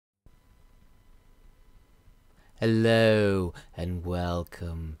Hello and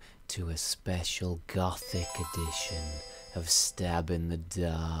welcome to a special gothic edition of Stab in the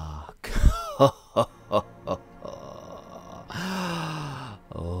Dark.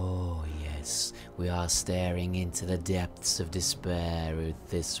 Oh yes, we are staring into the depths of despair with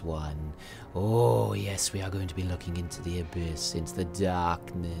this one. Oh yes, we are going to be looking into the abyss, into the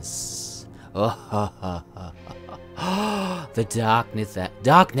darkness. The darkness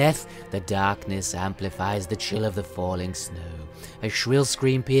amplifies the chill of the falling snow. A shrill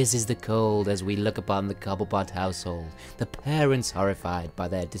scream pierces the cold as we look upon the Cobblepot household. The parents, horrified by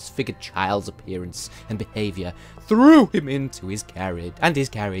their disfigured child's appearance and behavior, threw him into his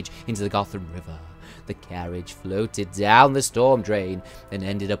carriage into the Gotham River. The carriage floated down the storm drain and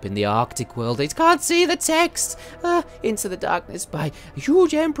ended up in the Arctic world. It can't see the text. Into the darkness by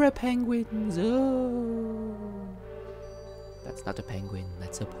huge emperor penguins. Oh, that's not a penguin.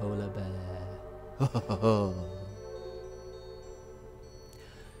 That's a polar bear.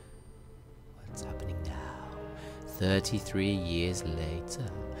 What's happening now? 33 years later,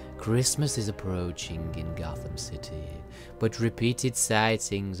 Christmas is approaching in Gotham City, but repeated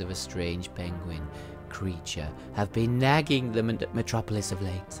sightings of a strange penguin creature have been nagging the metropolis of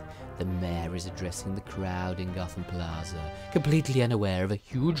late. The mayor is addressing the crowd in Gotham Plaza, completely unaware of a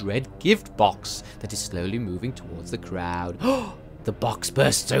huge red gift box that is slowly moving towards the crowd. The box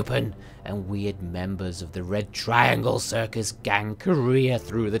bursts open, and weird members of the Red Triangle Circus gang career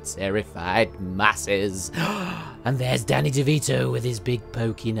through the terrified masses. And there's Danny DeVito with his big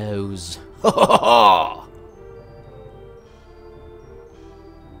pokey nose.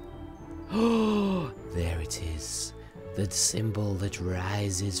 There it is, the symbol that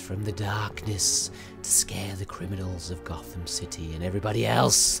rises from the darkness to scare the criminals of Gotham City and everybody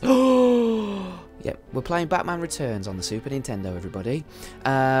else. Yep, we're playing Batman Returns on the Super Nintendo, everybody.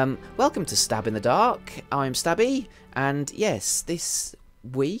 Welcome to Stab in the Dark. I'm Stabby, and yes, this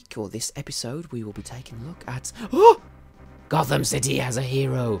week, or this episode, we will be taking a look at... Gotham City has a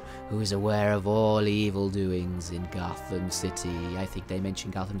hero who is aware of all evil doings in Gotham City. I think they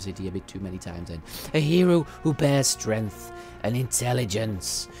mentioned Gotham City a bit too many times then. A hero who bears strength and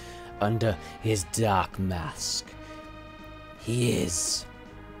intelligence under his dark mask. He is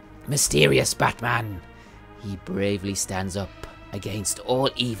Mysterious Batman. He bravely stands up against all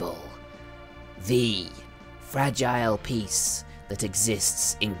evil. The fragile peace that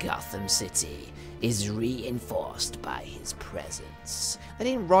exists in Gotham City is reinforced by his presence. They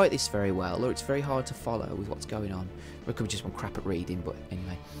didn't write this very well, or it's very hard to follow with what's going on. It could be just one crap at reading, but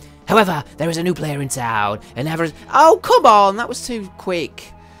anyway. However, there is a new player in town, and oh, come on, that was too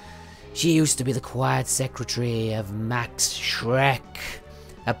quick. She used to be the quiet secretary of Max Schreck,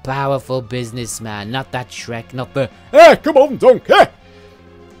 a powerful businessman. Not that Shrek, not the, hey, come on, donkey!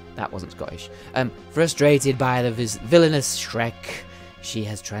 That wasn't Scottish. Frustrated by the villainous Shrek, she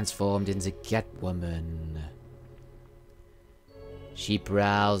has transformed into Catwoman. She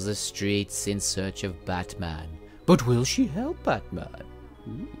prowls the streets in search of Batman. But will she help Batman?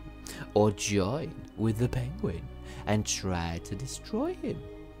 Or join with the Penguin and try to destroy him?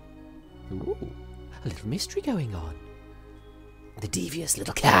 Ooh, a little mystery going on. The devious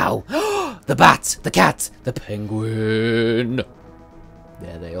little cow. The bat, the cat, the penguin.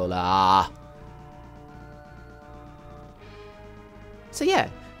 There they all are. So yeah.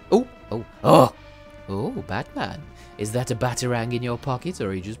 Oh, Batman. Is that a batarang in your pocket, or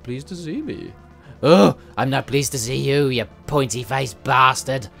are you just pleased to see me? Oh, I'm not pleased to see you, you pointy-faced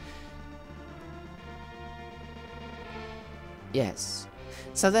bastard. Yes.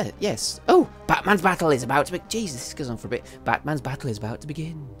 So there, yes. Oh, Batman's battle is about to begin. Jesus, this goes on for a bit. Batman's battle is about to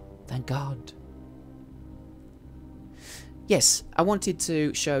begin. Thank God. Yes, I wanted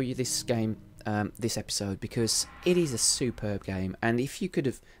to show you this game, this episode, because it is a superb game, and if you could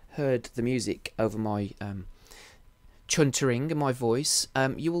have heard the music over my chuntering and my voice,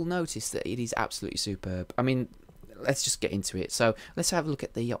 you will notice that it is absolutely superb. I mean, let's just get into it. So let's have a look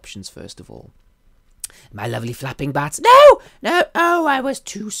at the options first of all. My lovely flapping bats. No! Oh, I was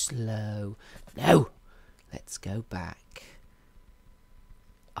too slow. No! Let's go back.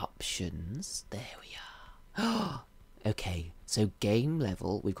 Options. There we are. Okay, so game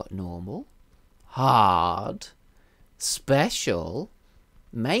level, we've got normal, hard, special,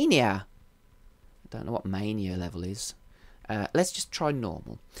 mania. I don't know what mania level is. Let's just try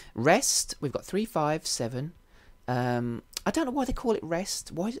normal. Rest, we've got 3, 5, 7. I don't know why they call it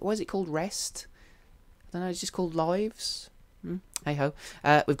rest. Why is it called rest? I don't know, it's just called lives. Hey ho.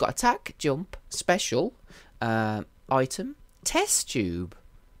 We've got attack, jump, special, item, test tube.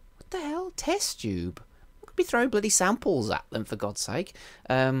 What the hell? Test tube? We could be throwing bloody samples at them, for God's sake.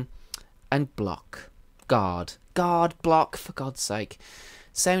 And block. guard. Guard, block, for God's sake.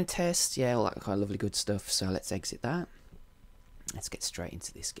 Sound test, yeah, all that kind of lovely good stuff. So let's exit that. Let's get straight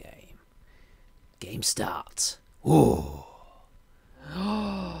into this game. Game start. Ooh.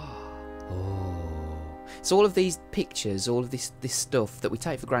 Oh. So all of these pictures, all of this stuff that we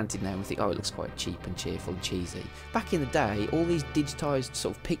take for granted now, we think, oh, it looks quite cheap and cheerful and cheesy. Back in the day, all these digitised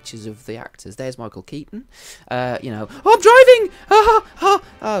sort of pictures of the actors. There's Michael Keaton. You know, oh, I'm driving!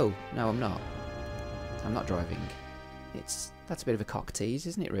 Oh, no, I'm not. I'm not driving. That's a bit of a cock tease,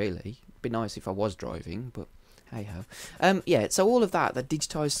 isn't it, really? It'd be nice if I was driving, but hey-ho. Yeah, so all of that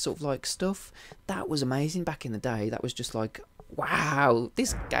digitised sort of like stuff, that was amazing back in the day. That was just like, wow,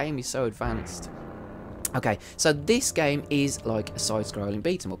 this game is so advanced. Okay, so this game is like a side-scrolling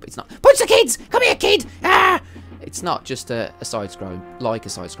beat-em-up. It's not, punch the kids! Come here, kid! Ah! It's not just a side-scrolling, like a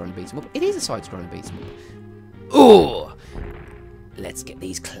side-scrolling beat-em-up. It is a side-scrolling beat-em-up. Ooh! Let's get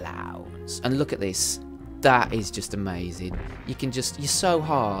these clowns. And look at this. That is just amazing. You can just, you're so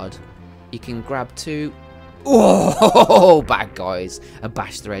hard. You can grab two, oh, bad guys, and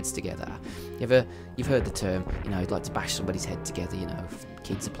bash their heads together. You've heard the term, you know, you'd like to bash somebody's head together, you know, if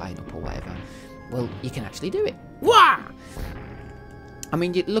kids are playing up or whatever. Well, you can actually do it. Wah! I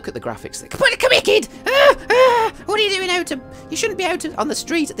mean, you look at the graphics. Come here, kid! What are you doing out? You shouldn't be out on the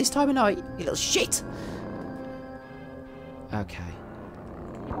street at this time of night, you little shit. Okay.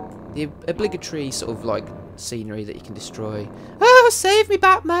 The obligatory sort of like scenery that you can destroy. Oh, save me,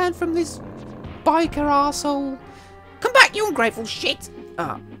 Batman, from this biker arsehole. Come back, you ungrateful shit!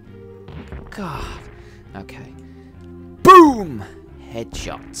 Oh, God. Okay. Boom!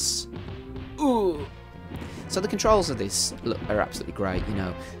 Headshots. Ooh. So the controls of this are absolutely great. You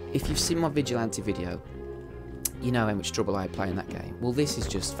know, if you've seen my Vigilante video, you know how much trouble I had playing that game. Well, this is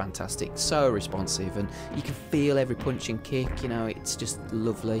just fantastic. So responsive, and you can feel every punch and kick. You know, it's just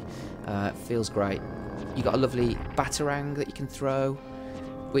lovely. It feels great. You got a lovely batarang that you can throw,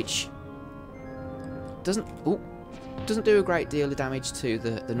 which doesn't do a great deal of damage to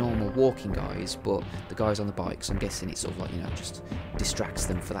the normal walking guys, but the guys on the bikes, I'm guessing it's sort of like, you know, just distracts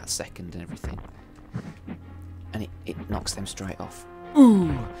them for that second and everything, and it knocks them straight off.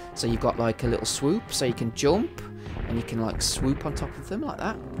 Ooh! So you've got like a little swoop, so you can jump and you can like swoop on top of them like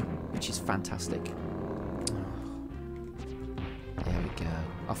that, which is fantastic. There we go,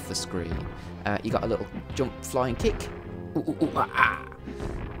 off the screen. You got a little jump flying kick. Ooh, ooh, ooh, ah, ah.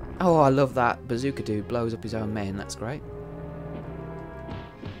 Oh, I love that. Bazooka dude blows up his own men. That's great.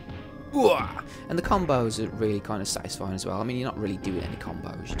 Ooh, and the combos are really kind of satisfying as well. I mean, you're not really doing any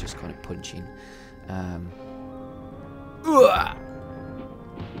combos. You're just kind of punching. And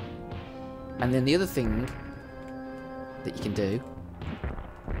then the other thing that you can do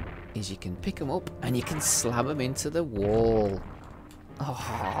is you can pick them up and you can slam them into the wall.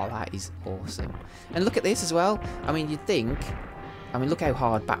 Oh, that is awesome. And look at this as well. I mean, you'd think... I mean, look how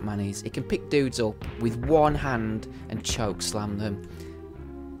hard Batman is. He can pick dudes up with one hand and choke slam them.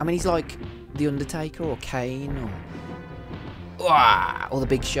 I mean, he's like The Undertaker or Kane or the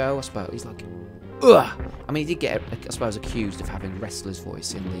Big Show, I suppose. He's like... I mean, he did get, I suppose, accused of having wrestler's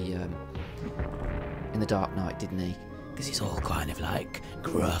voice in the Dark Knight, didn't he? Because he's all kind of like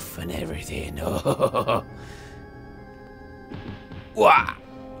gruff and everything.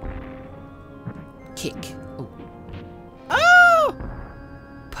 Kick. Ooh. Oh!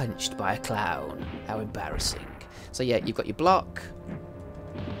 Punched by a clown. How embarrassing. So yeah, you've got your block,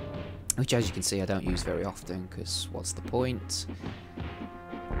 which, as you can see, I don't use very often, because what's the point?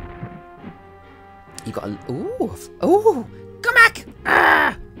 You've got a... Ooh! Come back!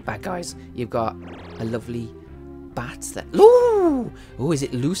 Ah! Bad guys. You've got a lovely bat that... Ooh! Ooh, is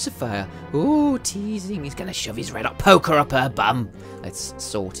it Lucifer? Ooh, teasing. He's going to shove his red hot poker up her bum. Let's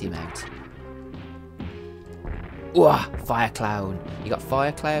sort him out. Ooh, Fire Clown. You got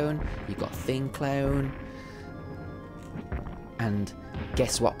Fire Clown. You got Thing Clown. And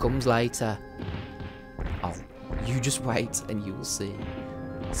guess what comes later? Oh, you just wait and you will see.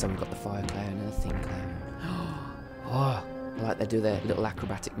 So we've got the Fire Clown and the Thing Clown. Oh, I like they do their little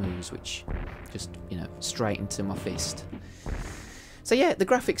acrobatic moves, which just, you know, straight into my fist. So yeah, the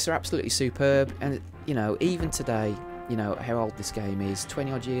graphics are absolutely superb, and you know, even today, you know how old this game is,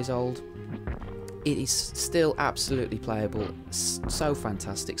 20 odd years old. It is still absolutely playable. So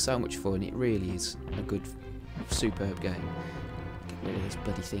fantastic, so much fun. It really is a good, superb game. Get rid of this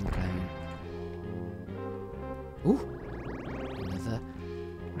bloody Thing Clown. Ooh, another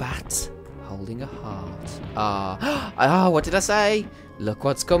bat holding a heart. What did I say? Look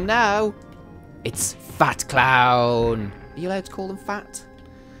what's come now. It's Fat Clown. Are you allowed to call them fat?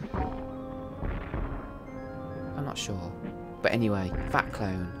 I'm not sure. But anyway, Fat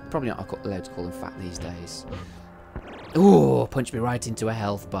Clown. Probably not allowed to call them fat these days. Ooh, punch me right into a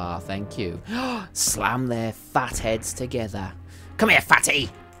health bar, thank you. Slam their fat heads together. Come here, fatty!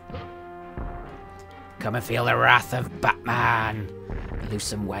 Come and feel the wrath of Batman. Lose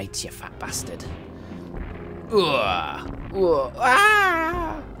some weight, you fat bastard. Ooh, ooh,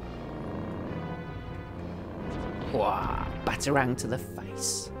 ah! Ooh, batarang to the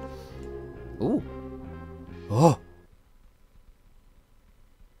face. Ooh. Oh.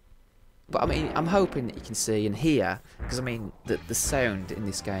 But I mean, I'm hoping that you can see and hear, because I mean, the sound in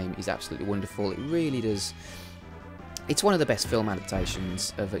this game is absolutely wonderful. It really does. It's one of the best film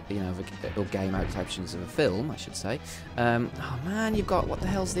adaptations of a, or game adaptations of a film, I should say. Oh man, you've got, what the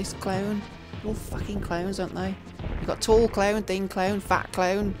hell's this clown? They're all fucking clowns, aren't they? You've got tall clown, thin clown, fat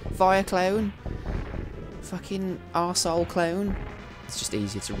clown, fire clown, fucking arsehole clown. It's just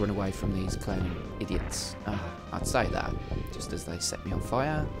easier to run away from these clown idiots. I'd say that, just as they set me on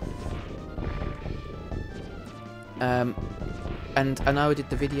fire. And I know I did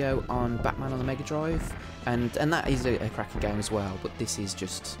the video on Batman on the Mega Drive, and that is a cracking game as well, but this is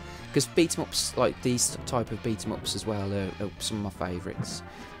just... Because beat-em-ups, like these type of beat-em-ups as well, are some of my favourites.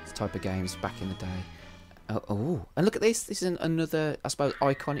 This type of games back in the day. Oh, and look at this. This is another, I suppose,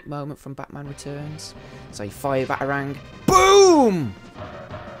 iconic moment from Batman Returns. So you fire Batarang. Boom!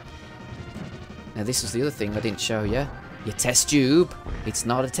 Now this was the other thing I didn't show you. Your test tube. It's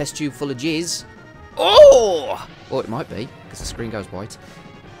not a test tube full of jizz. Oh! Or it might be, because the screen goes white.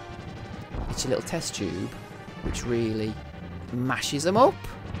 It's your little test tube, which really mashes them up.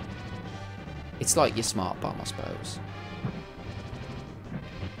 It's like your smart bomb, I suppose.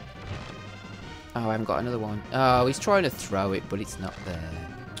 Oh, I haven't got another one. Oh, he's trying to throw it, but it's not there.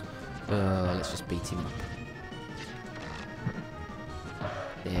 Oh, let's just beat him up.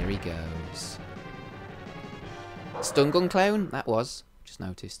 There he goes. Stun gun clown? That was. Just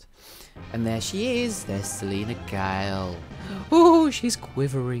noticed. And there she is. There's Selina Kyle. Oh, she's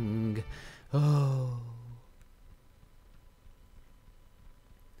quivering. Oh.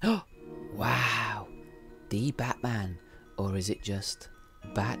 Oh, wow. The Batman. Or is it just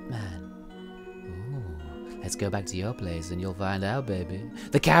Batman? Oh, let's go back to your place and you'll find out, baby.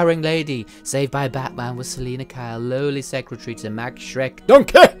 The cowering lady, saved by Batman, was Selina Kyle, lowly secretary to Max Schreck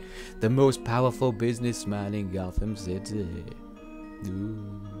Donkey, the most powerful businessman in Gotham City.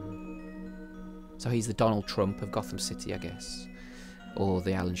 Ooh. So he's the Donald Trump of Gotham City, I guess. Or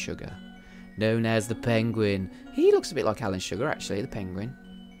the Alan Sugar. Known as the Penguin. He looks a bit like Alan Sugar, actually, the Penguin,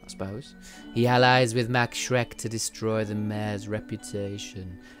 I suppose. He allies with Max Schreck to destroy the mayor's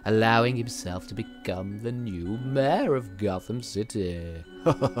reputation, allowing himself to become the new mayor of Gotham City.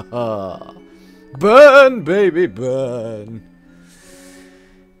 Burn, baby, burn.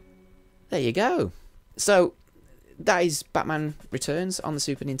 There you go. So, that is Batman Returns on the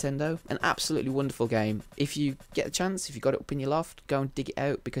Super Nintendo. An absolutely wonderful game. If you get a chance, if you've got it up in your loft, go and dig it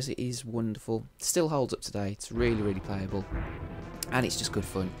out because it is wonderful. It still holds up today. It's really, really playable. And it's just good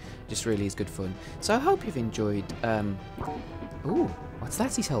fun. It just really is good fun. So I hope you've enjoyed... Ooh, what's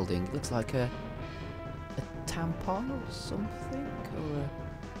that he's holding? It looks like a tampon or something. Or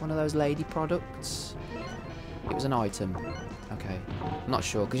one of those lady products. It was an item. Okay, I'm not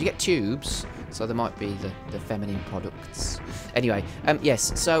sure, because you get tubes, so there might be the feminine products. Anyway,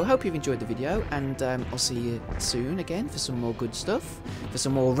 yes, so hope you've enjoyed the video, and I'll see you soon again for some more good stuff, for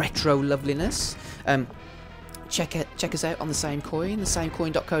some more retro loveliness. Check us out on The Same Coin,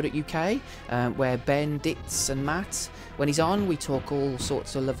 thesamecoin.co.uk, where Ben, Ditz and Matt, when he's on, we talk all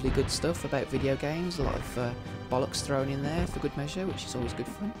sorts of lovely good stuff about video games, a lot of bollocks thrown in there for good measure, which is always good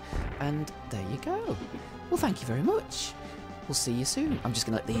fun. And there you go. Well, thank you very much. We'll see you soon. I'm just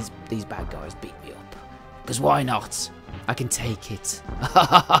going to let these bad guys beat me up. Because why not? I can take it.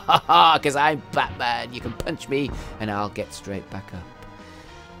 Because I'm Batman. You can punch me and I'll get straight back up.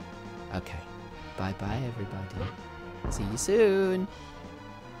 Okay. Bye-bye, everybody. See you soon.